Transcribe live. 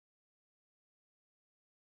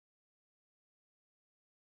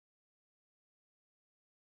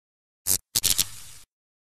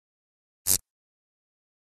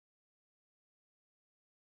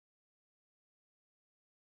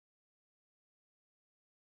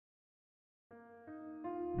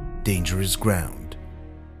dangerous ground.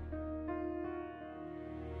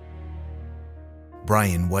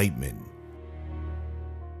 Brian Whiteman.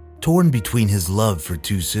 Torn between his love for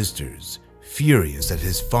two sisters, furious at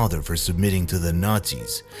his father for submitting to the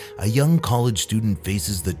Nazis, a young college student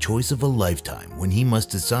faces the choice of a lifetime when he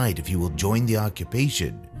must decide if he will join the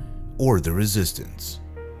occupation or the resistance.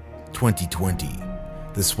 2020.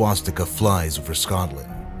 The swastika flies over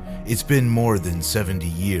Scotland. It's been more than 70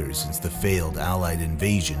 years since the failed Allied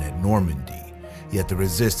invasion at Normandy, yet the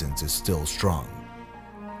resistance is still strong.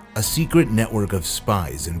 A secret network of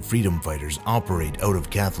spies and freedom fighters operate out of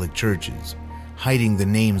Catholic churches, hiding the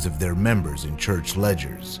names of their members in church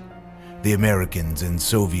ledgers. The Americans and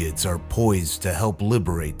Soviets are poised to help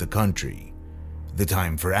liberate the country. The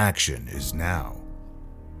time for action is now.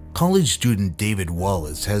 College student David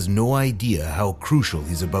Wallace has no idea how crucial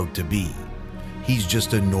he's about to be. He's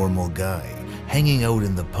just a normal guy, hanging out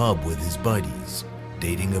in the pub with his buddies,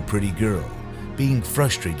 dating a pretty girl, being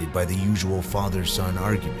frustrated by the usual father-son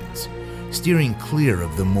arguments, steering clear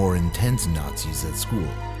of the more intense Nazis at school,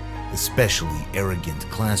 especially arrogant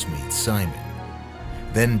classmate Simon.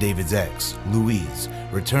 Then David's ex, Louise,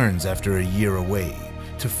 returns after a year away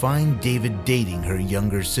to find David dating her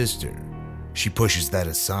younger sister. She pushes that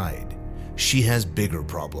aside. She has bigger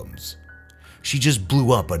problems. She just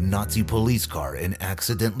blew up a Nazi police car and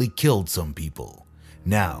accidentally killed some people.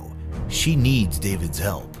 Now, she needs David's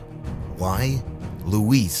help. Why?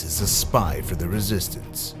 Louise is a spy for the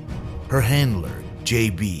resistance. Her handler,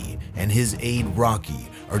 JB, and his aide Rocky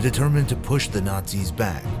are determined to push the Nazis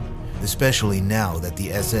back, especially now that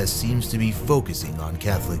the SS seems to be focusing on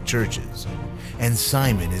Catholic churches. And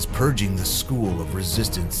Simon is purging the school of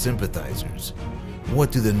resistance sympathizers.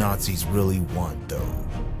 What do the Nazis really want, though?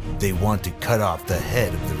 They want to cut off the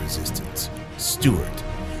head of the resistance, Stuart,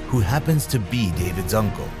 who happens to be David's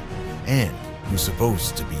uncle, and who's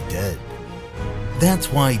supposed to be dead.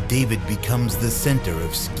 That's why David becomes the center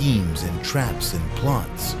of schemes and traps and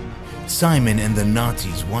plots. Simon and the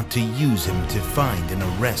Nazis want to use him to find and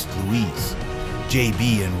arrest Louise.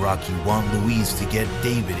 JB and Rocky want Louise to get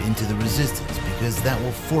David into the resistance because that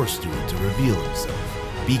will force Stuart to reveal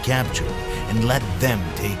himself, be captured, and let them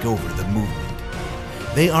take over the movement.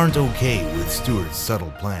 They aren't okay with Stuart's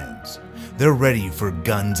subtle plans. They're ready for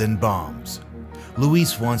guns and bombs.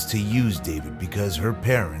 Louise wants to use David because her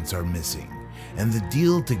parents are missing, and the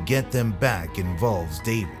deal to get them back involves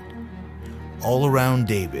David. All around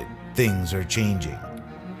David, things are changing.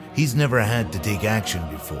 He's never had to take action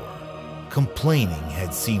before. Complaining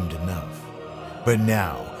had seemed enough. But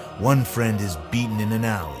now, one friend is beaten in an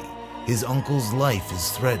alley. His uncle's life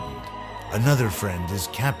is threatened. Another friend is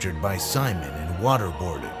captured by Simon and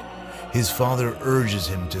waterboarded. His father urges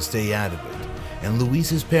him to stay out of it, and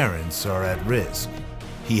Louise's parents are at risk.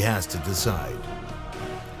 He has to decide.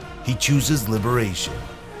 He chooses liberation,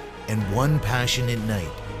 and one passionate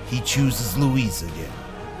night, he chooses Louise again.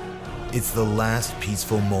 It's the last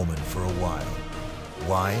peaceful moment for a while.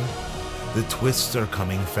 Why? The twists are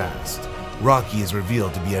coming fast. Rocky is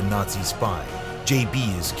revealed to be a Nazi spy.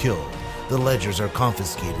 JB is killed. The ledgers are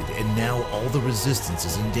confiscated, and now all the resistance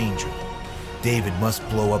is in danger. David must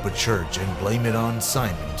blow up a church and blame it on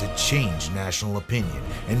Simon to change national opinion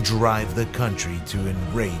and drive the country to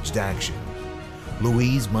enraged action.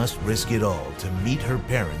 Louise must risk it all to meet her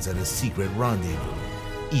parents at a secret rendezvous,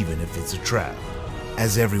 even if it's a trap.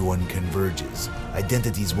 As everyone converges,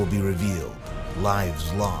 identities will be revealed,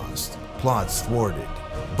 lives lost, plots thwarted.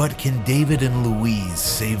 But can David and Louise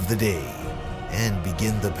save the day and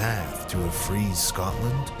begin the path to a free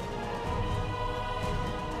Scotland?